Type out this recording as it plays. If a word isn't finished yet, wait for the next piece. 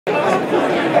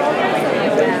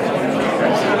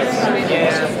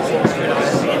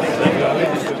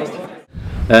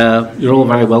You're all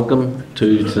very welcome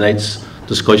to tonight's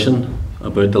discussion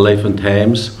about the life and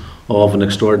times of an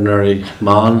extraordinary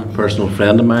man, personal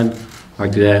friend of mine.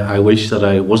 Actually, I wish that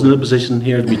I wasn't in a position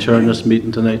here to be chairing this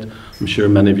meeting tonight. I'm sure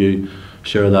many of you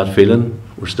share that feeling.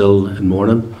 We're still in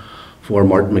mourning for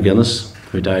Martin McGuinness,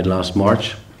 who died last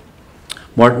March.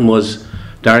 Martin was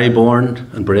Derry born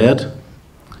and bred.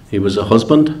 He was a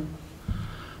husband,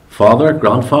 father,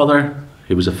 grandfather.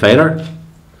 He was a fighter,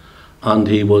 and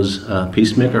he was a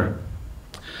peacemaker.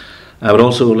 I would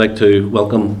also like to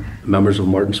welcome members of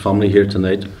Martin's family here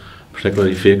tonight,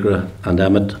 particularly Féile and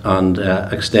Emmett, and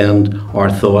extend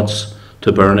our thoughts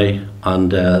to Bernie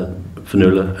and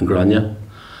Foyle and Grania.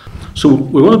 So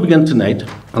we want to begin tonight,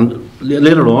 and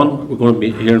later on we're going to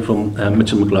be hearing from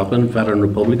Mitchel McLaughlin, veteran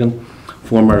Republican,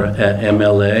 former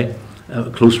MLA, a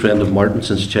close friend of Martin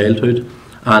since childhood,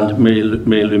 and Mary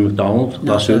Lou McDonald,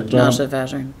 not a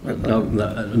veteran.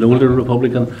 An older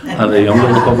Republican and a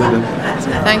younger Republican.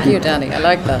 Thank you, Danny. I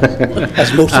like that.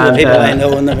 As most of the people I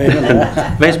know in the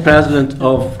room. Vice President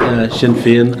of Sinn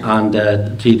Féin and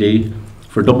TD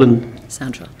for Dublin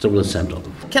Central.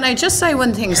 Can I just say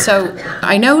one thing? So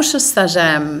I noticed that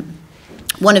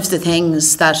one of the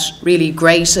things that really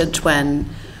grated when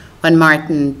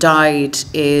Martin died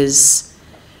is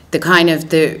the kind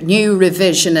of the new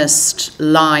revisionist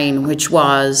line, which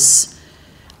was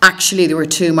actually there were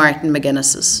two Martin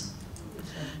McGuinnesses.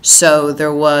 So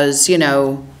there was, you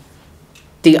know,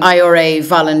 the IRA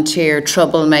volunteer,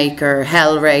 troublemaker,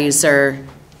 hellraiser,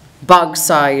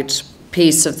 bogside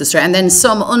piece of the story, and then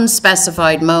some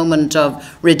unspecified moment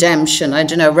of redemption, I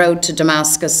don't know, road to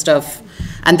Damascus stuff,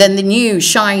 and then the new,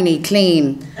 shiny,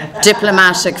 clean,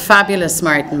 diplomatic, fabulous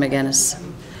Martin McGuinness.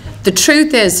 The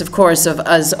truth is, of course,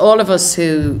 as all of us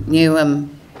who knew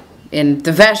him in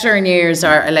the veteran years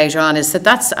or later on, is that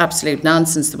that's absolute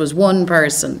nonsense. There was one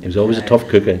person. He was always a tough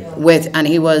cookie. And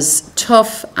he was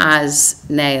tough as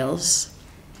nails.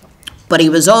 But he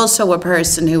was also a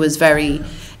person who was very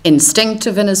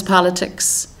instinctive in his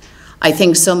politics. I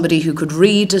think somebody who could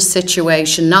read a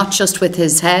situation, not just with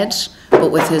his head,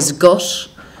 but with his gut.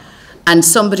 And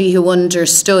somebody who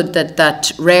understood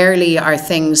that rarely are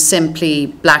things simply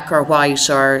black or white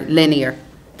or linear,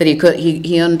 that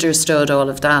he understood all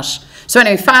of that. So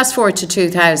anyway, fast forward to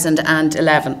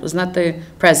 2011, wasn't that the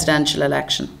presidential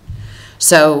election?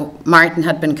 So Martin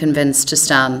had been convinced to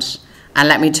stand, and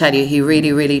let me tell you, he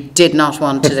really, really did not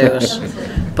want to do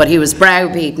it. But he was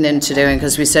browbeaten into doing it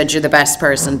because we said you're the best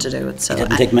person to do it. So he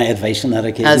didn't take my advice on that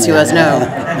occasion. As he was,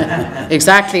 no.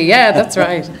 Exactly, yeah, that's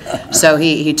right. So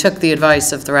he took the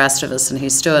advice of the rest of us and he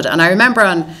stood. And I remember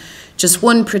on just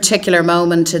one particular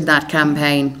moment in that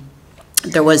campaign,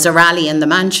 there was a rally in the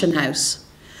Mansion House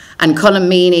and Colin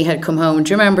Meaney had come home,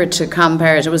 do you remember, to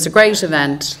compare it? It was a great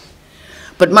event.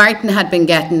 But Martin had been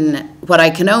getting what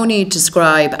I can only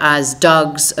describe as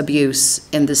dog's abuse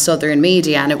in the southern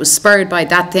media, and it was spurred by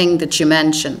that thing that you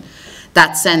mentioned,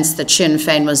 that sense that Sinn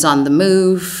Féin was on the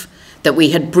move, that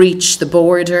we had breached the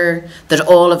border, that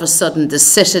all of a sudden the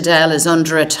citadel is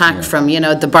under attack from, you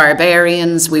know, the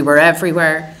barbarians, we were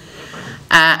everywhere.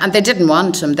 And they didn't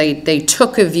want him. They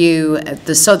took a view,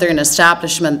 the southern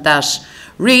establishment, that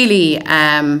really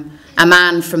a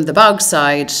man from the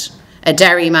bogside, a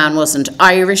Derry man, wasn't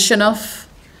Irish enough,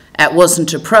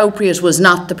 wasn't appropriate, was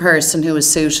not the person who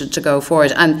was suited to go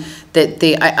forward. And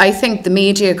I think the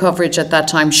media coverage at that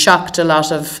time shocked a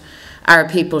lot of our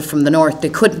people from the north.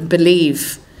 They couldn't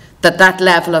believe that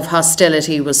level of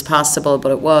hostility was possible,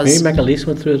 but it was. Mary McAleese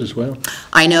went through it as well.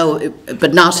 I know,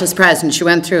 but not as president. She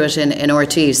went through it in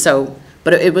Ortiz. So,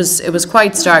 but it was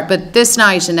quite stark. But this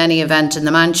night, in any event, in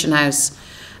the Mansion House,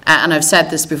 and I've said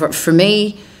this before, for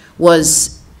me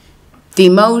was the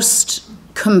most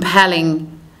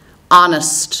compelling,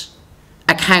 honest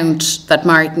account that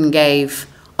Martin gave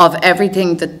of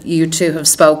everything that you two have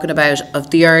spoken about, of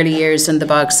the early years in the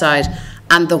bogside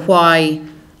and the why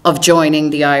of joining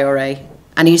the IRA.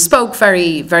 And he spoke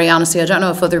very, very honestly. I don't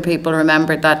know if other people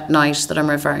remembered that night that I'm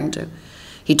referring to.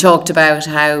 He talked about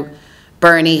how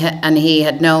Bernie and he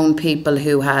had known people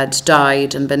who had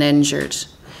died and been injured.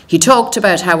 He talked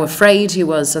about how afraid he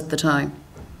was at the time.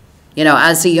 You know,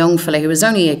 as a young fella, he was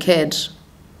only a kid.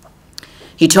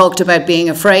 He talked about being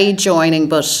afraid joining,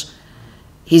 but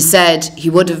he said he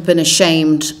would have been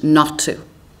ashamed not to.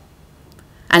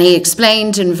 And he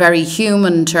explained in very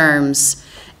human terms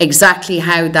exactly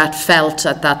how that felt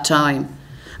at that time.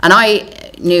 And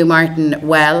I knew Martin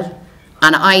well,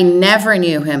 and I never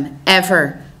knew him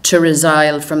ever to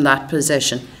resile from that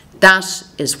position. That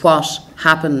is what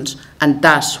happened, and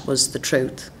that was the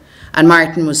truth. And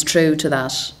Martin was true to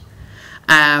that.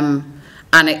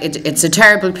 And it's a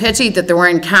terrible pity that there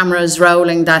weren't cameras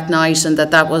rolling that night and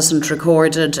that wasn't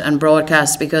recorded and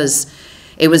broadcast, because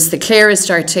it was the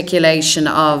clearest articulation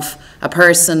of a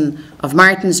person of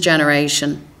Martin's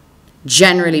generation,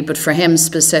 generally, but for him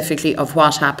specifically, of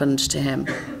what happened to him.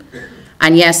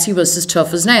 And yes, he was as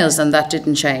tough as nails, and that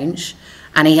didn't change.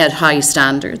 And he had high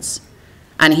standards,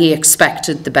 and he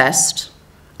expected the best.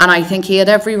 And I think he had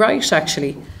every right,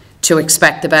 actually, to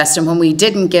expect the best. And when we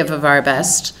didn't give of our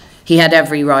best, he had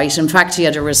every right. In fact, he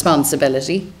had a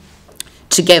responsibility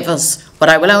to give us what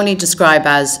I will only describe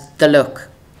as the look.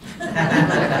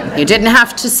 You didn't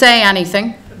have to say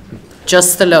anything,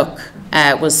 just the look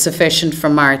was sufficient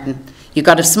from Martin. You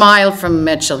got a smile from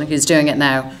Mitchell, who's doing it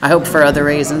now, I hope for other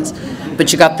reasons,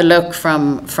 but you got the look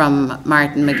from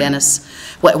Martin McGuinness.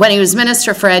 When he was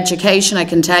Minister for Education, I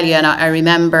can tell you, and I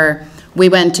remember we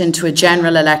went into a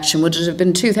general election. Would it have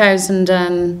been 2000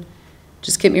 and...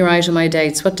 Just keep me right on my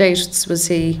dates. What dates was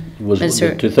he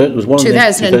Minister? It was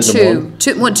 2002.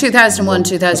 2001,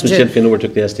 2002. Sinn Féin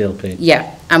overtook the SDLP.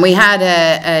 Yeah, and we had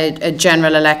a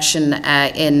general election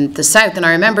in the south, and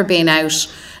I remember being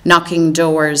out knocking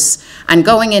doors and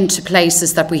going into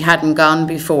places that we hadn't gone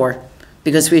before,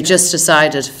 because we just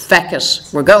decided, feck it,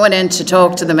 we're going in to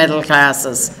talk to the middle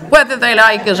classes, whether they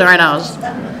like it or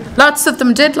not. Lots of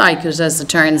them did like it, as it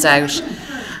turns out.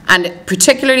 And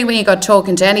particularly when you got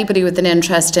talking to anybody with an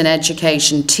interest in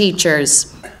education,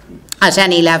 teachers at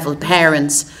any level,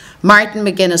 parents, Martin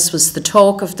McGuinness was the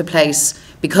talk of the place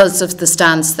because of the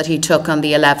stance that he took on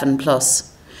the 11+.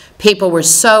 People were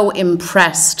so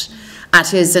impressed at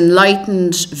his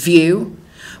enlightened view,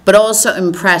 but also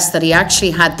impressed that he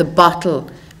actually had the bottle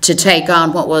to take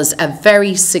on what was a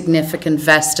very significant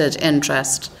vested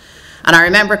interest. And I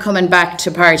remember coming back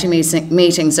to party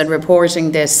meetings and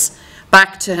reporting this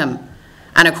back to him.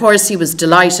 And of course he was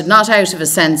delighted, not out of a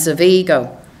sense of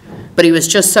ego, but he was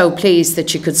just so pleased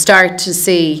that you could start to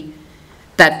see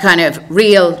that kind of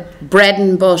real bread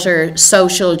and butter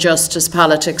social justice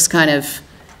politics kind of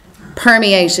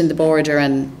permeating the border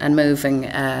and moving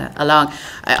along.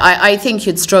 I think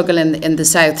you'd struggle in the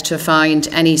south to find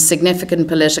any significant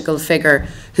political figure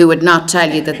who would not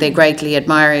tell you that they greatly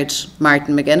admired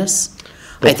Martin McGuinness.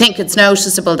 I think it's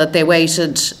noticeable that they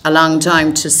waited a long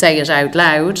time to say it out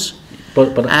loud.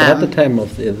 But at the time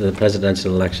of the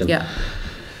presidential election, yeah.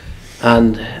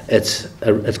 And it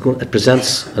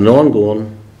presents an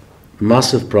ongoing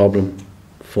massive problem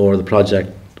for the project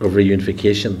of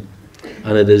reunification,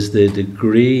 and it is the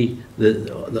degree,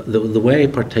 the way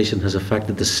partition has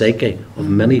affected the psyche of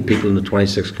many people in the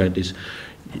 26 counties.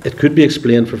 It could be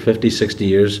explained for 50, 60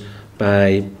 years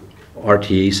by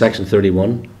RTE, Section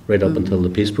 31, right up until the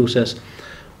peace process.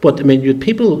 But I mean, you had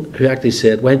people who actually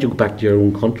said, why don't you go back to your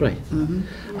own country?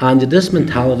 And this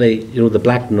mentality, you know, the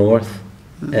Black North,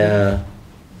 that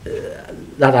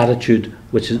attitude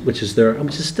which is there and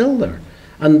which is still there.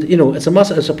 And you know, it's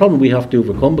a problem we have to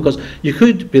overcome, because you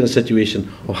could be in a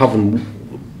situation of having,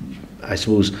 I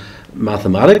suppose,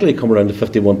 mathematically come around to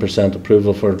 51%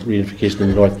 approval for reunification in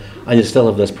the north, and you still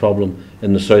have this problem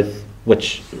in the south,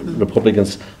 which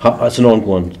Republicans have. It's an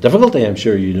ongoing difficulty. I'm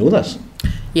sure you know this.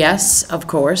 Yes, of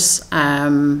course.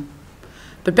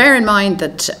 But bear in mind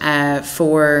that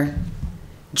for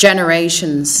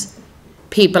generations,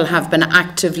 people have been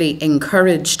actively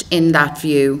encouraged in that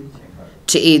view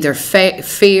to either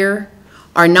fear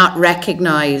or not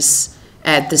recognise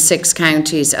the 6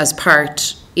 counties as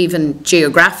part, even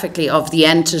geographically, of the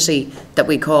entity that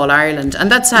we call Ireland.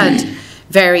 And that's had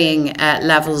varying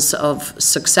levels of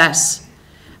success.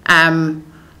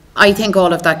 I think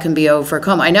all of that can be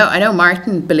overcome. I know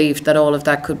Martin believed that all of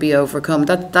that could be overcome.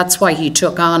 That's why he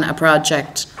took on a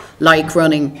project like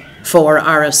running for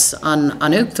Áras on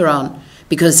Uachtaráin,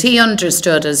 because he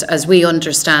understood, as we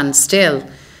understand still,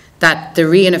 that the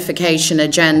reunification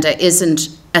agenda isn't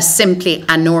simply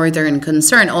a northern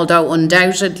concern, although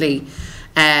undoubtedly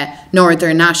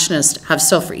northern nationalists have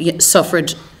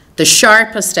suffered the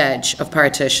sharpest edge of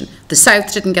partition. The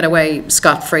south didn't get away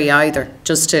scot-free either,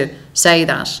 just to say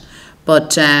that.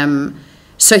 But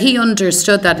so he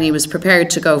understood that, and he was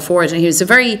prepared to go forward. And he was a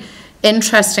very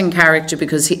interesting character,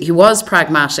 because he was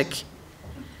pragmatic,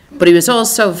 but he was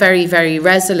also very, very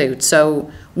resolute. So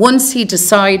once he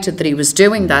decided that he was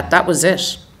doing that, that was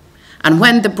it. And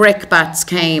when the brickbats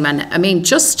came, and I mean,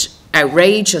 just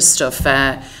outrageous stuff,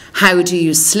 how do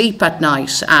you sleep at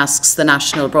night, asks the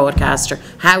national broadcaster.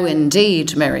 How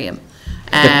indeed, Miriam.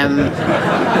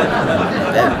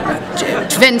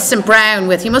 Vincent Brown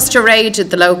with, he must have raided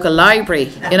the local library,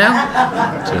 you know.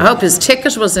 I hope his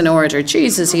ticket was in order.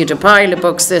 Jesus, he had a pile of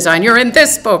books this, and you're in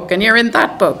this book, and you're in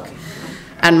that book.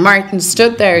 And Martin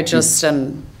stood there just,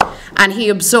 and And he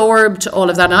absorbed all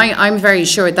of that. And I'm very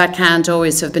sure that can't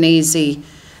always have been easy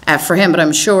for him, but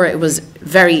I'm sure it was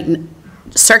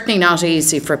certainly not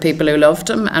easy for people who loved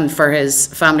him and for his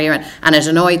family, and it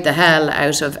annoyed the hell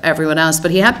out of everyone else.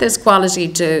 But he had this quality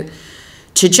to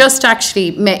just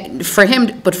actually make, for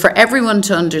him, but for everyone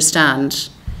to understand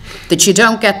that you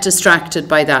don't get distracted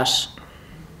by that,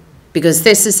 because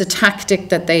this is a tactic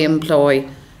that they employ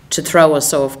to throw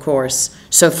us off course.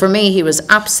 So for me, he was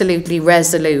absolutely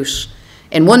resolute.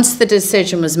 And once the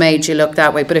decision was made, you look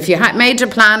that way. But if you had made a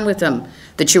plan with him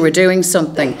that you were doing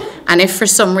something, and if for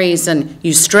some reason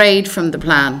you strayed from the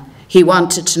plan, he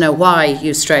wanted to know why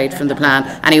you strayed from the plan,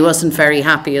 and he wasn't very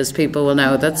happy, as people will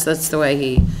know. That's the way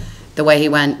he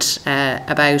went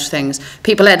about things.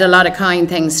 People had a lot of kind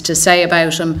things to say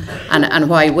about him, and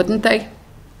why wouldn't they?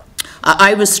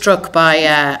 I was struck by,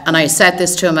 and I said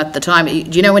this to him at the time,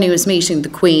 you know, when he was meeting the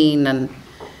Queen, and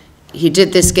he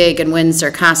did this gig in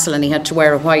Windsor Castle and he had to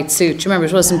wear a white suit. Do you remember?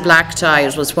 It wasn't black tie,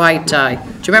 it was white tie.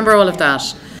 Do you remember all of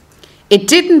that? It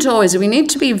didn't always, we need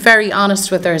to be very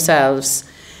honest with ourselves,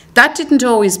 that didn't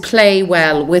always play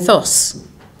well with us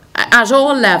at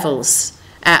all levels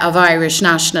of Irish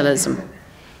nationalism.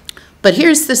 But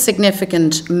here's the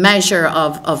significant measure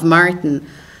of Martin.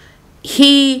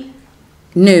 He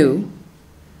knew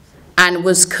and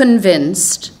was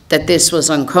convinced that this was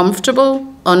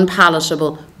uncomfortable,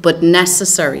 unpalatable, but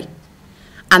necessary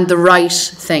and the right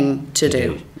thing to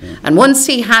do. Yeah. And once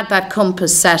he had that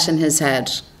compass set in his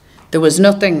head, there was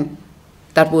nothing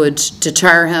that would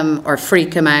deter him or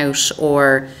freak him out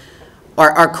or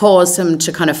cause him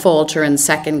to kind of falter and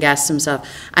second guess himself.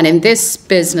 And in this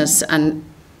business, and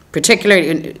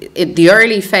particularly in the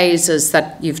early phases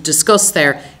that you've discussed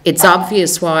there, it's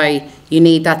obvious why you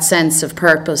need that sense of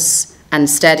purpose and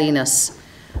steadiness.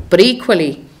 But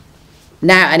equally,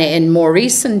 now and in more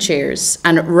recent years,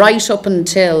 and right up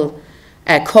until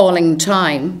calling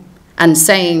time and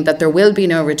saying that there will be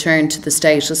no return to the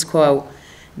status quo,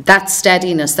 that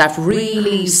steadiness, that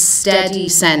really steady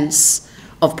sense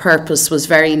of purpose was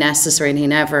very necessary, and he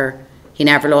never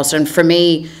lost it. And for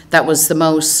me, that was the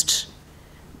most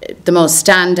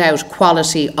standout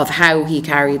quality of how he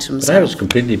carried himself. But I was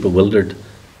completely bewildered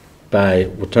by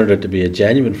what turned out to be a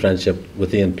genuine friendship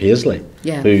with Ian Paisley,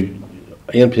 who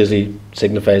Ian Paisley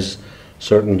signifies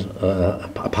certain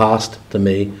a past to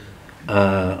me,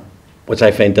 which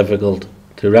I find difficult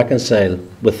to reconcile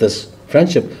with this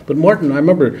friendship. But Martin, I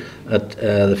remember at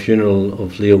the funeral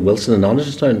of Leo Wilson in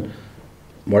Honorstown,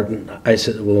 Martin, I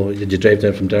said, well, did you drive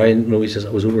down from Derry? No, he says, I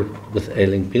was over with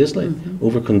Eileen Paisley,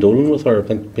 over condoling with her. I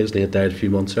think Paisley had died a few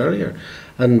months earlier.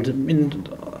 And I mean,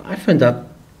 I found that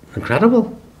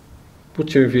incredible.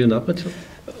 What's your view on that, Mitchell?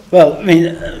 Well, I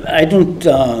mean, I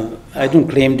don't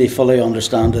claim to fully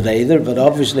understand it either, but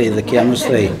obviously the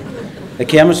chemistry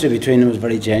between them was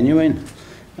very genuine.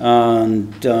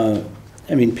 And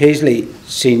I mean, Paisley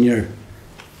Senior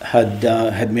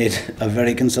had made a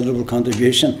very considerable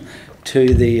contribution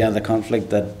to the conflict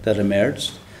that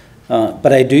emerged.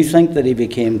 But I do think that he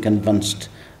became convinced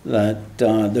that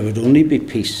there would only be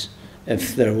peace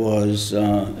if there was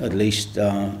at least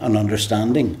an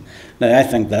understanding. Now, I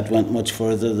think that went much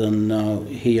further than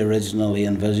he originally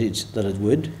envisaged that it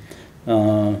would.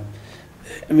 I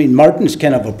mean, Martin's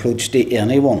kind of approach to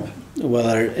anyone,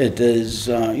 whether it is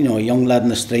you know, a young lad in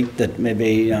the street that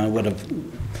maybe would have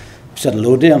said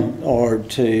hello to him, or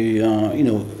to you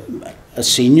know, a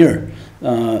senior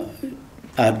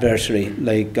adversary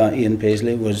like Ian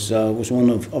Paisley, was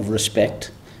one of respect,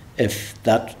 if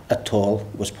that at all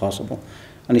was possible.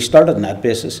 And he started on that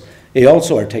basis. He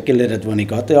also articulated, when he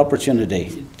got the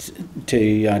opportunity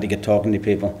to get talking to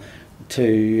people,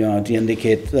 to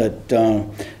indicate that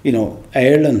you know,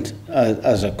 Ireland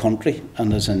as a country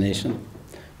and as a nation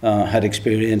had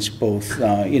experienced both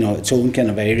you know, its own kind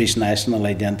of Irish national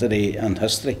identity and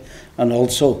history, and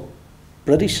also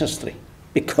British history,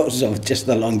 because of just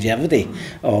the longevity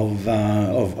of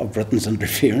Britain's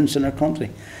interference in our country.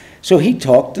 So he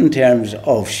talked in terms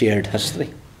of shared history.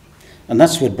 And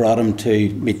that's what brought him to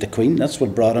meet the Queen. That's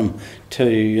what brought him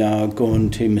to going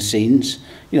to Messines.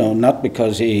 You know, not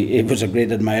because he was a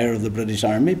great admirer of the British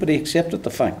Army, but he accepted the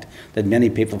fact that many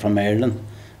people from Ireland,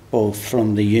 both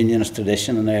from the Unionist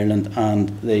tradition in Ireland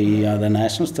and the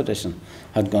Nationalist tradition,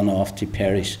 had gone off to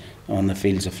perish on the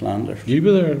fields of Flanders. You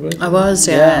were there, right? I was,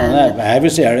 yeah. I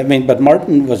was there. I mean, but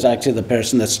Martin was actually the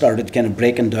person that started kind of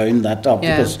breaking down that up,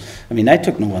 because, I mean, I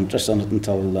took no interest in it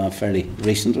until fairly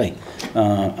recently,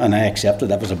 and I accepted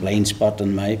that was a blind spot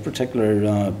in my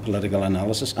particular political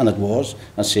analysis, and it was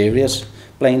a serious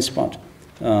blind spot.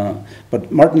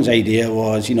 But Martin's idea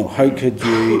was, you know, how could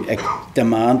you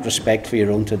demand respect for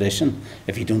your own tradition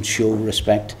if you don't show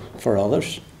respect for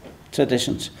others'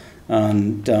 traditions?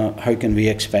 And how can we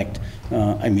expect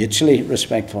a mutually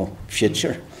respectful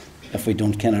future if we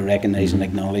don't kind of recognise and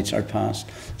acknowledge our past?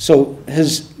 So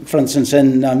for instance,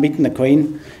 in meeting the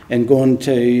Queen, in going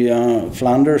to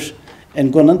Flanders,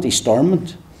 in going into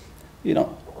Stormont, you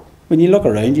know, when you look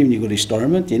around you, when you go to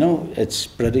Stormont, you know, it's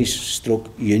British stroke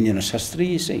Unionist history,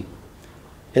 you see.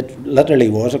 It literally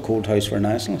was a cold house for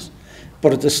nationalists.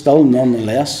 But it is still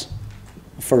nonetheless,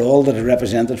 for all that it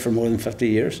represented for more than 50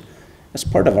 years, it's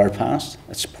part of our past.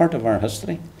 It's part of our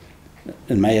history.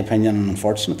 In my opinion, an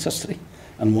unfortunate history,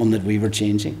 and one that we were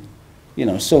changing. You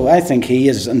know, so I think he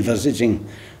is envisaging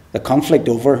the conflict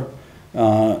over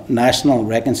national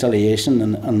reconciliation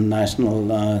and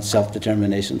national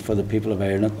self-determination for the people of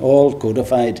Ireland, all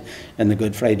codified in the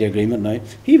Good Friday Agreement now.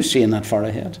 He was seeing that far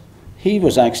ahead. He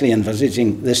was actually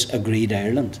envisaging this agreed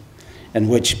Ireland, in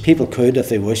which people could, if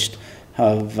they wished,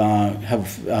 have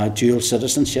dual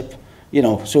citizenship. You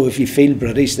know, so if you feel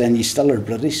British, then you still are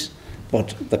British,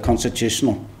 but the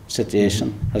constitutional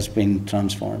situation has been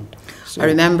transformed. So I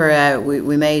remember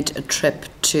we made a trip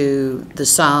to the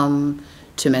Somme,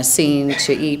 to Messines,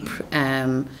 to Ypres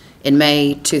in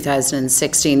May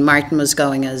 2016. Martin was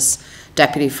going as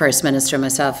Deputy First Minister,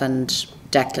 myself and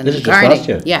Declan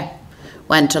Carney. Yeah,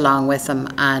 went along with him,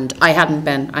 and I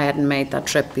hadn't made that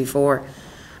trip before.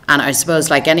 And I suppose,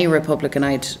 like any Republican,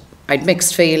 I'd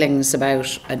mixed feelings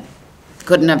about. I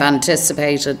couldn't have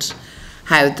anticipated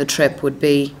how the trip would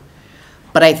be.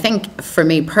 But I think for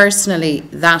me personally,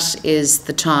 that is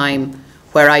the time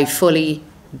where I fully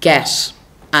get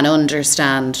and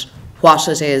understand what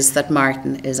it is that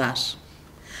Martin is at.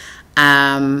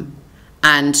 And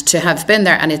to have been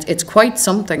there, and it's quite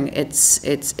something.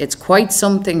 It's quite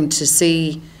something to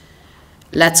see,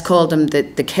 let's call them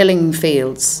the killing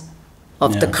fields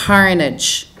of the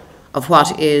carnage of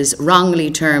what is wrongly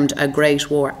termed a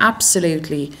great war.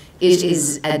 Absolutely, it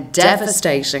is a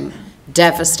devastating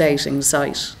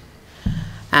sight.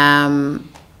 And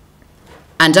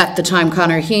at the time,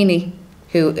 Conor Heaney,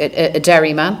 who a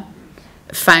Derry man,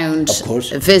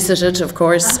 visited, of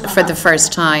course, for the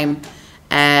first time,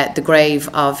 the grave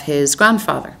of his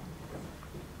grandfather.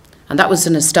 And that was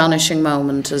an astonishing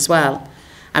moment as well.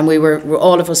 And we were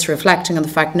all of us reflecting on the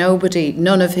fact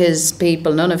none of his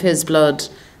people, none of his blood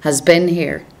has been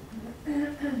here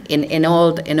in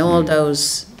all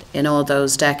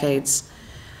those decades.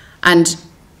 And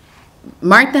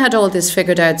Martin had all this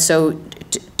figured out, so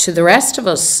to the rest of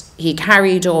us, he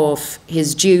carried off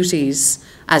his duties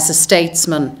as a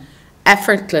statesman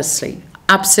effortlessly,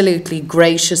 absolutely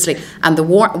graciously, and the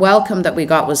welcome that we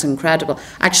got was incredible.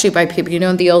 Actually, by people, you know,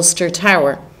 in the Ulster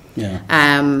Tower. Yeah.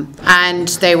 And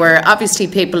they were obviously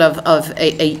people of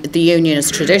the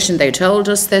Unionist tradition. They told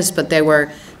us this, but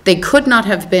they could not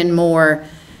have been more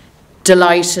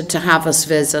delighted to have us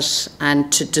visit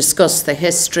and to discuss the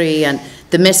history and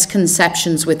the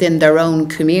misconceptions within their own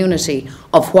community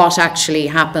of what actually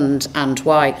happened and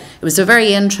why. It was a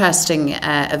very interesting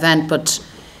event, but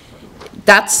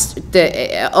that's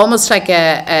almost like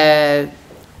a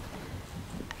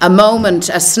moment,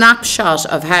 a snapshot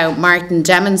of how Martin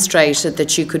demonstrated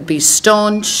that you could be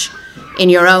staunch in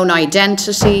your own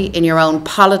identity, in your own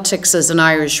politics as an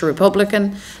Irish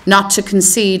Republican, not to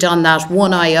concede on that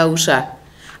one iota,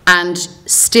 and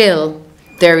still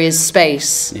there is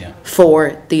space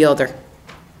for the other.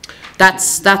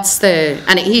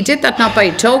 And he did that not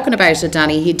by talking about it,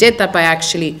 Danny, he did that by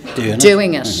actually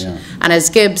doing it. Yeah. And as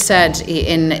Gibbs said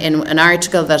in an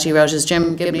article that he wrote, as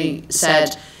Jim Gibney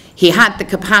said, he had the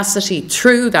capacity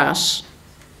through that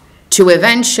to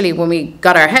eventually, when we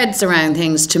got our heads around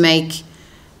things, to make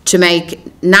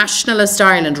nationalist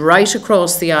Ireland right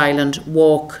across the island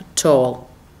walk tall.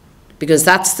 Because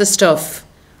that's the stuff,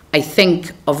 I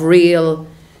think, of real,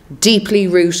 deeply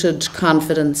rooted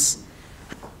confidence,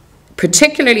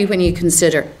 particularly when you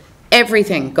consider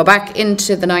everything, go back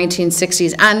into the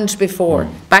 1960s and before,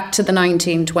 back to the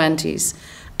 1920s,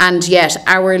 and yet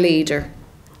our leader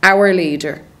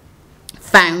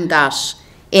found that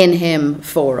in him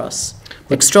for us.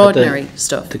 But extraordinary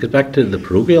stuff. To get back to the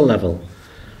parochial level,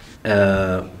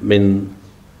 I mean,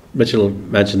 Mitchell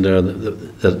mentioned there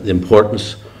the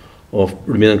importance of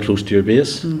remaining close to your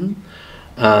base.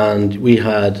 And we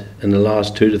had, in the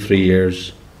last 2 to 3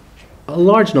 years, a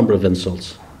large number of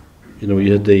insults. You know,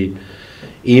 you had the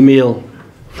email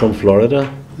from Florida,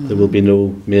 there will be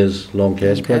no Maize Long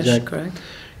Case project. Correct.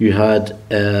 You had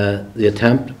the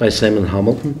attempt by Simon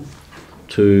Hamilton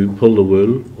to pull the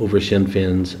wool over Sinn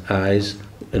Féin's eyes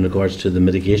in regards to the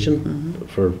mitigation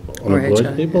for unemployed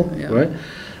RHI, people, yeah. right?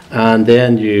 And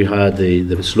then you had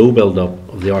the slow build-up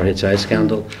of the RHI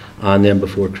scandal, and then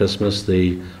before Christmas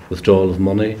the withdrawal of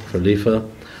money for LIFA,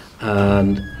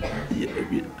 and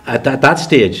at that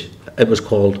stage it was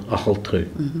called a halt to,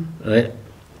 right?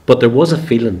 But there was a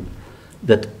feeling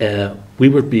that we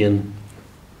were being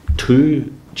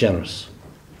too generous.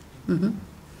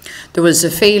 There was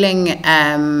a feeling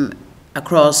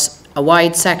across a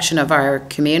wide section of our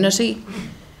community,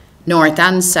 north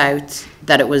and south,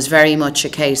 that it was very much a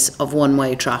case of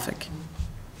one-way traffic.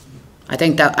 I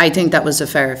think that was a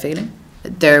fair feeling.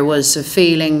 There was a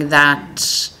feeling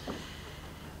that,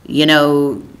 you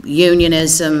know,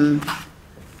 unionism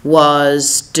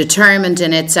was determined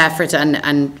in its effort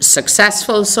and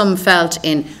successful, some felt,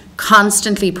 in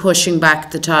constantly pushing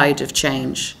back the tide of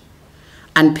change.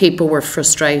 And people were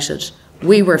frustrated.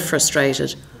 We were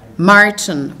frustrated.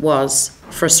 Martin was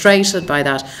frustrated by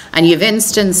that. And you've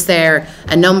instanced there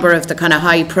a number of the kind of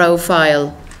high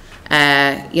profile,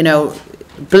 you know,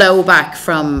 blowback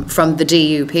from the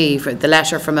DUP, for the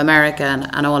letter from America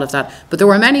and all of that. But there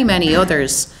were many, many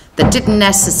others that didn't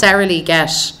necessarily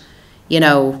get, you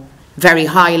know, very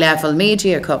high level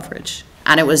media coverage.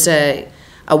 And it was a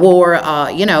war,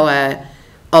 you know,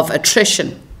 of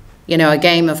attrition, you know, a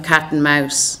game of cat and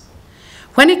mouse.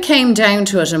 When it came down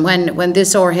to it, and when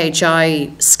this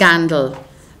RHI scandal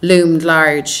loomed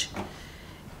large,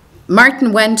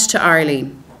 Martin went to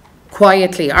Arlene,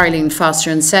 quietly, Arlene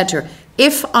Foster, and said to her,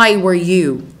 "If I were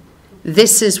you,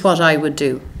 this is what I would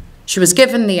do." She was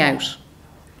given the out,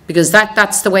 because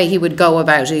that's the way he would go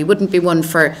about it. He wouldn't be one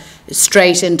for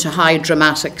straight into high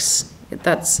dramatics.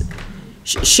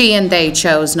 She and they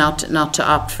chose not to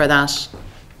opt for that.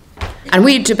 And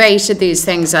we debated these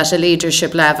things at a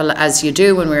leadership level, as you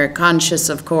do, when we're conscious,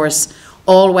 of course,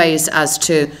 always as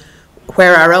to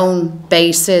where our own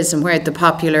base is and where the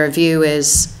popular view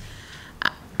is.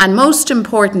 And most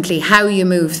importantly, how you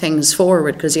move things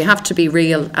forward, because you have to be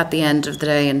real at the end of the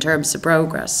day in terms of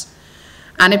progress.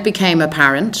 And it became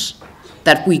apparent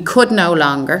that we could no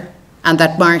longer, and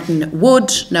that Martin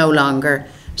would no longer,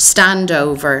 stand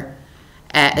over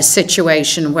a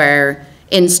situation where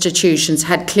institutions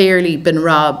had clearly been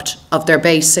robbed of their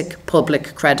basic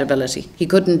public credibility. He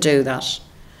couldn't do that.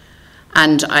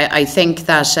 And I think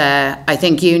that I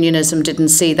think unionism didn't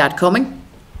see that coming.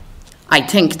 I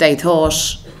think they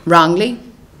thought wrongly,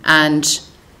 and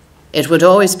it would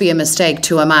always be a mistake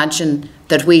to imagine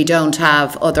that we don't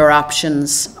have other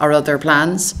options or other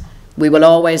plans. We will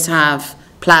always have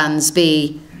plans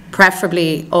B,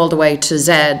 preferably all the way to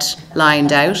Z,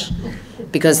 lined out,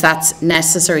 because that's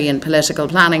necessary in political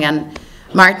planning. And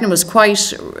Martin was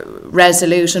quite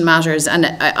resolute in matters, and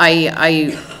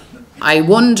I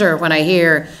wonder when I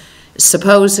hear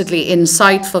supposedly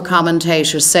insightful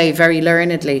commentators say very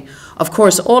learnedly, of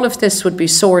course all of this would be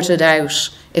sorted out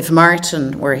if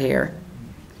Martin were here.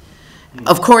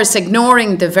 Of course,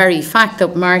 ignoring the very fact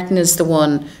that Martin is the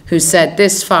one who said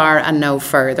this far and no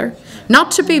further. Not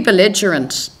to be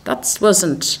belligerent, that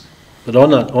wasn't. But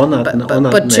on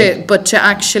that, but to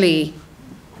actually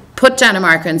put down a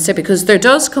marker and say, because there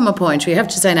does come a point where you have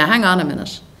to say, now hang on a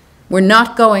minute, we're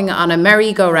not going on a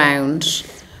merry-go-round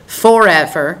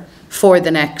forever for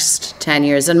the next 10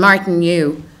 years. And Martin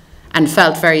knew and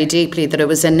felt very deeply that it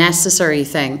was a necessary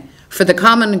thing for the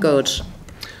common good.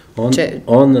 On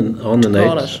the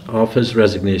night of his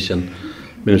resignation,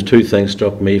 I mean, there's two things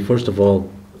struck me. First of all,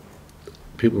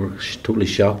 people were totally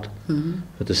shocked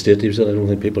at the state he was in. I don't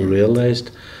think people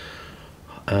realised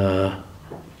how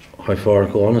far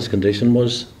gone his condition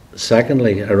was.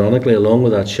 Secondly, ironically, along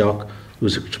with that shock, there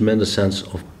was a tremendous sense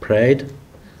of pride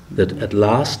that at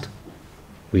last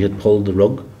we had pulled the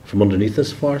rug from underneath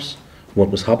this farce, what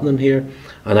was happening here.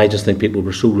 And I just think people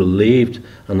were so relieved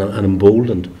and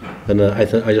emboldened. And I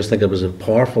just think it was a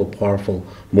powerful, powerful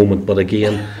moment. But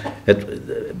again,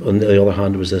 on the other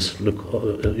hand, it was this, look,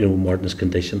 you know, Martin's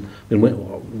condition. I mean,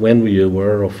 when were you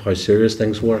aware of how serious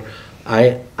things were?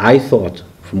 I thought,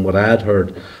 from what I had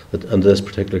heard, that under this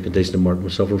particular condition that Martin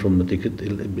was suffering from, that he could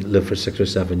live for 6 or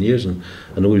 7 years. And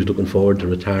I know he was looking forward to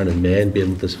retiring in May and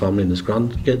being with his family and his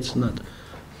grandkids and that.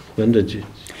 When did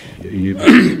you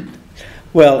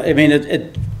Well, I mean,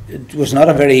 it was not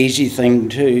a very easy thing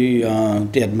to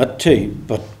admit to,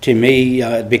 but to me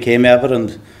it became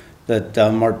evident that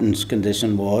Martin's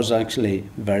condition was actually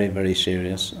very, very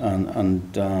serious,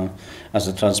 and as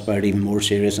it transpired, even more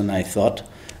serious than I thought.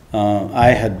 I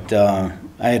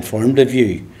had formed a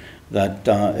view that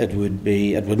it wouldn't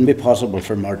be possible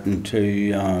for Martin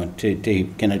to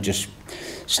kind of just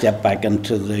step back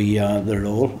into the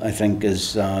role. I think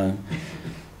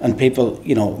and people,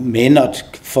 you know, may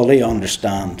not fully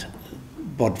understand.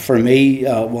 But for me,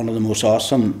 one of the most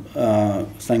awesome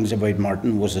things about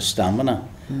Martin was his stamina.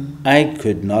 I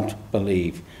could not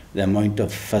believe the amount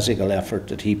of physical effort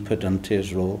that he put into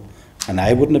his role, and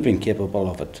I wouldn't have been capable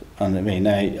of it. And I mean,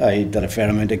 I did a fair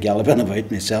amount of galloping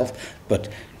about myself, but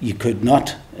you could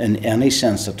not, in any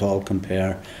sense at all,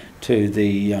 compare to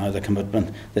the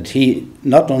commitment that he,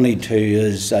 not only to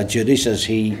his duties as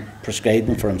he prescribed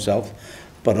them for himself,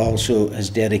 but also his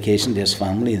dedication to his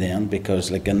family then,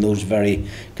 because like in those very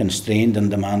constrained and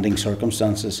demanding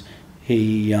circumstances,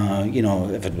 he, you know,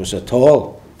 if it was at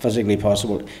all physically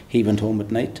possible, he went home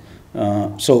at night.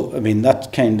 So, I mean,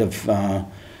 that kind of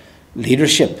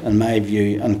leadership, in my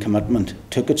view, and commitment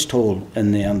took its toll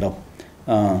in the end up.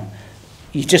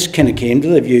 You just kind of came to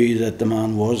the view that the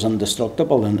man was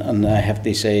indestructible, and I have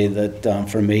to say that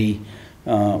for me,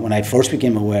 when I first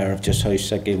became aware of just how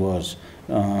sick he was,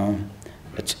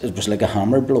 it was like a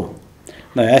hammer blow.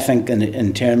 Now, I think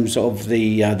in terms of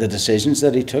the decisions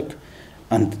that he took,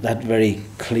 and that very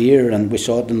clear, and we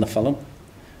saw it in the film,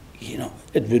 you know,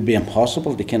 it would be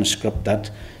impossible to kind of script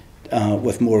that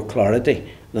with more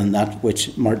clarity than that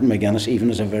which Martin McGuinness, even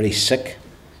as a very sick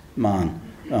man,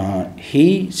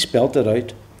 he spelt it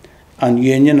out. And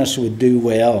unionists would do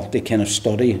well to kind of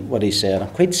study what he said. I'm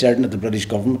quite certain that the British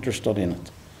government are studying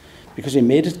it, because he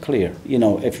made it clear, you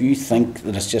know, if you think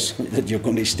that it's just that you're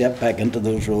going to step back into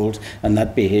those roles and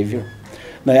that behaviour.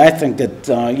 Now, I think that,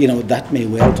 you know, that may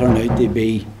well turn out to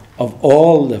be, of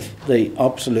all the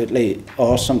absolutely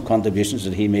awesome contributions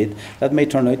that he made, that may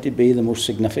turn out to be the most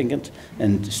significant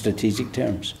in strategic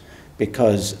terms,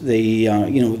 because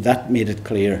you know, that made it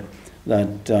clear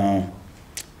that,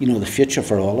 you know, the future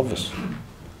for all of us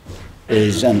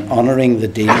is in honouring the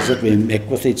deals that we make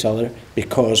with each other,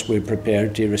 because we're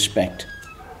prepared to respect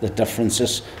the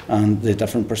differences and the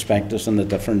different perspectives and the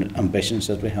different ambitions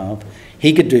that we have.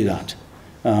 He could do that.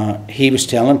 He was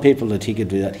telling people that he could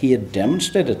do that. He had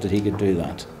demonstrated that he could do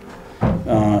that.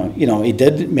 You know, he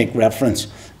did make reference,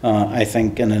 I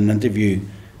think, in an interview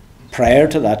prior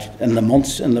to that, in the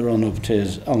months in the run-up to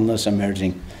his illness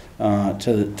emerging,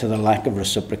 to the lack of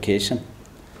reciprocation.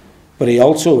 But he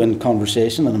also, in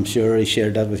conversation, and I'm sure he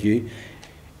shared that with you,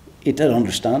 he did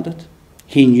understand it.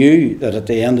 He knew that at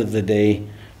the end of the day,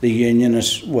 the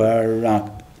Unionists were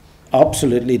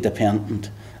absolutely dependent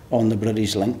on the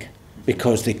British link,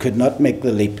 because they could not make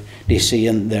the leap to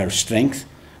seeing their strength,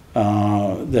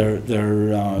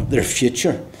 their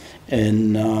future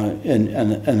in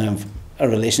a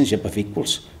relationship of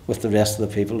equals with the rest of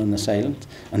the people in this island.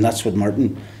 And that's what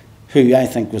Martin, who I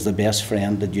think was the best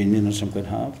friend that unionism could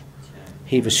have,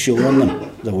 he was showing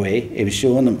them the way. He was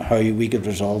showing them how we could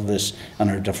resolve this and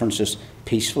our differences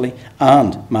peacefully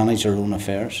and manage our own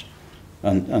affairs.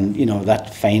 And you know,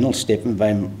 that final statement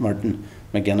by Martin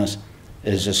McGuinness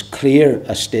is as clear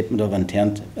a statement of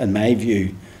intent, in my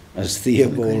view, as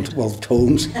Theobald Wolfe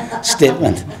Tone's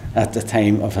statement at the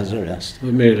time of his arrest.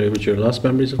 Mary Lou, what's your last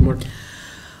memories of Martin?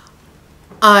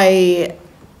 I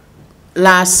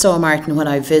last saw Martin when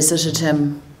I visited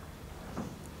him,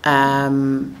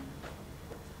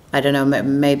 I don't know,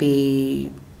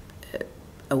 maybe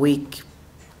a week,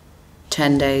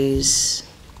 10 days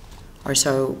or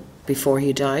so before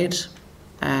he died.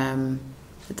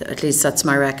 At least that's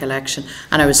my recollection.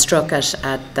 And I was struck at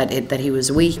that he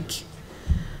was weak.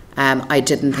 I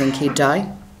didn't think he'd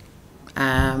die,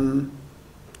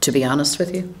 to be honest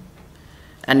with you.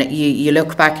 And you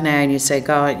look back now and you say,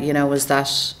 God, you know, was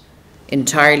that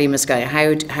entirely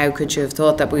misguided? How could you have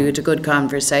thought that? We had a good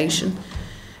conversation.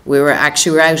 We were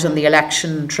out on the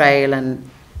election trail, and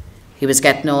he was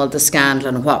getting all the scandal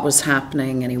and what was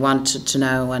happening, and he wanted to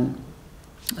know. And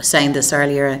I was saying this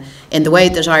earlier, in the way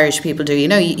that Irish people do, you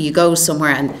know, you go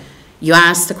somewhere and you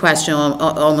ask the question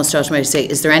almost automatically, say,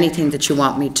 is there anything that you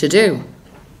want me to do?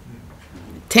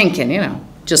 Thinking, you know,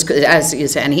 just as you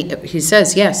say, and he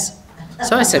says yes.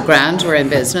 So I said, grand, we're in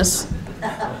business.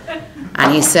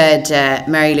 And he said,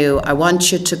 Mary Lou, I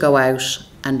want you to go out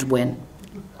and win.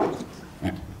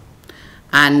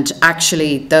 And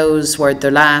actually, those were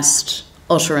the last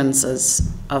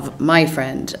utterances of my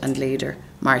friend and leader,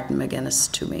 Martin McGuinness,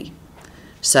 to me.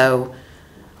 So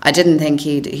I didn't think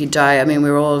he'd die. I mean, we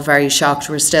were all very shocked.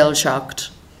 We're still shocked.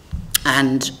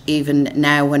 And even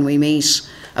now when we meet,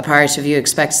 a part of you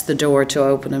expects the door to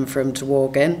open and for him to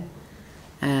walk in.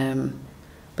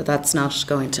 But that's not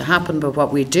going to happen. But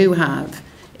what we do have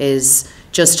is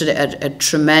just a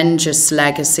tremendous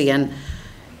legacy. And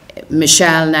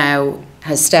Michelle now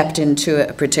has stepped into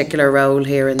a particular role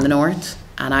here in the North.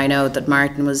 And I know that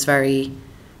Martin was very,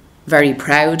 very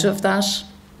proud of that.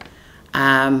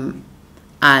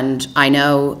 And I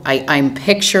know, I'm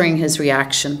picturing his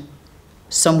reaction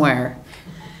somewhere,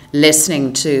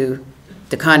 listening to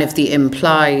the kind of the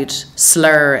implied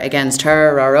slur against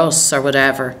her or us or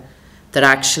whatever,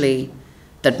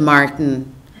 that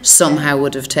Martin somehow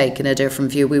would have taken a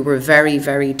different view. We were very,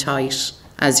 very tight,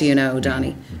 as you know,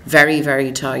 Danny, very,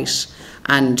 very tight.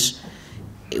 And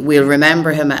we'll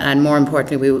remember him, and more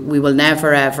importantly, we will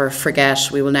never ever forget,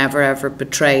 we will never ever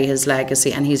betray his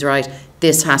legacy. And he's right,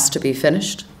 this has to be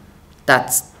finished.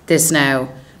 This now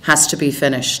has to be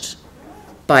finished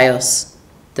by us,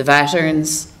 the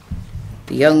veterans,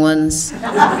 the young ones, the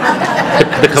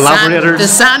collaborators, the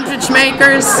sandwich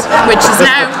makers,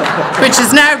 which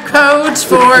is now code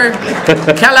for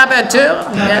collaborateur.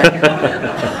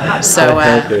 Yeah. So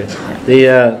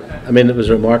I mean, it was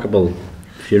a remarkable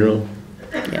funeral.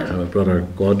 Yeah. I brought our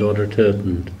goddaughter to it,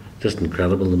 and just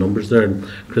incredible, the numbers there. And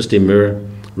Christy Moore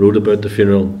wrote about the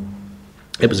funeral.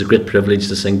 It was a great privilege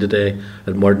to sing today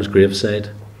at Martin's graveside.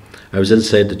 I was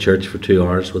inside the church for 2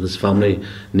 hours with his family,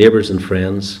 neighbours and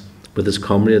friends, with his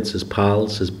comrades, his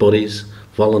pals, his buddies,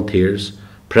 volunteers,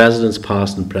 presidents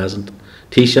past and present,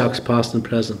 Taoiseachs past and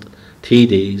present,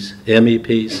 TDs,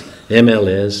 MEPs,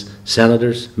 MLAs,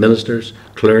 senators, ministers,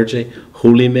 clergy,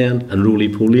 holy men and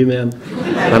roly-poly men.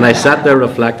 And I sat there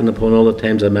reflecting upon all the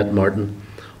times I met Martin,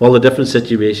 all the different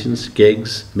situations,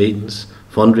 gigs, meetings,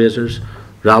 fundraisers,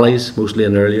 rallies, mostly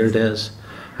in earlier days.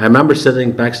 I remember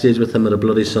sitting backstage with him at a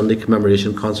Bloody Sunday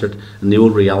commemoration concert in the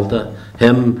old Rialta,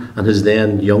 him and his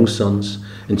then young sons,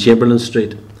 in Chamberlain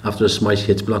Street after a Smash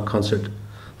Hits Block concert,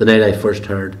 the night I first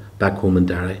heard Back Home in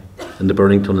Derry, in the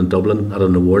Burlington in Dublin at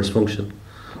an awards function.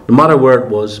 No matter where it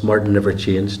was, Martin never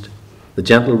changed. The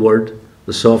gentle word,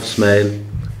 the soft smile,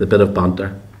 the bit of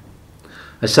banter.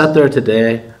 I sat there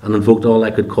today and invoked all I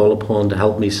could call upon to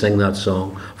help me sing that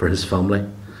song for his family,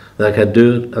 that I could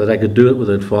do it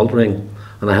without faltering.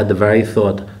 And I had the very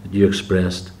thought that you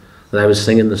expressed, that I was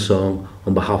singing the song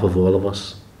on behalf of all of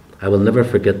us. I will never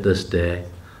forget this day.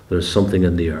 There is something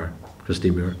in the air. Christy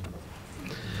Moore.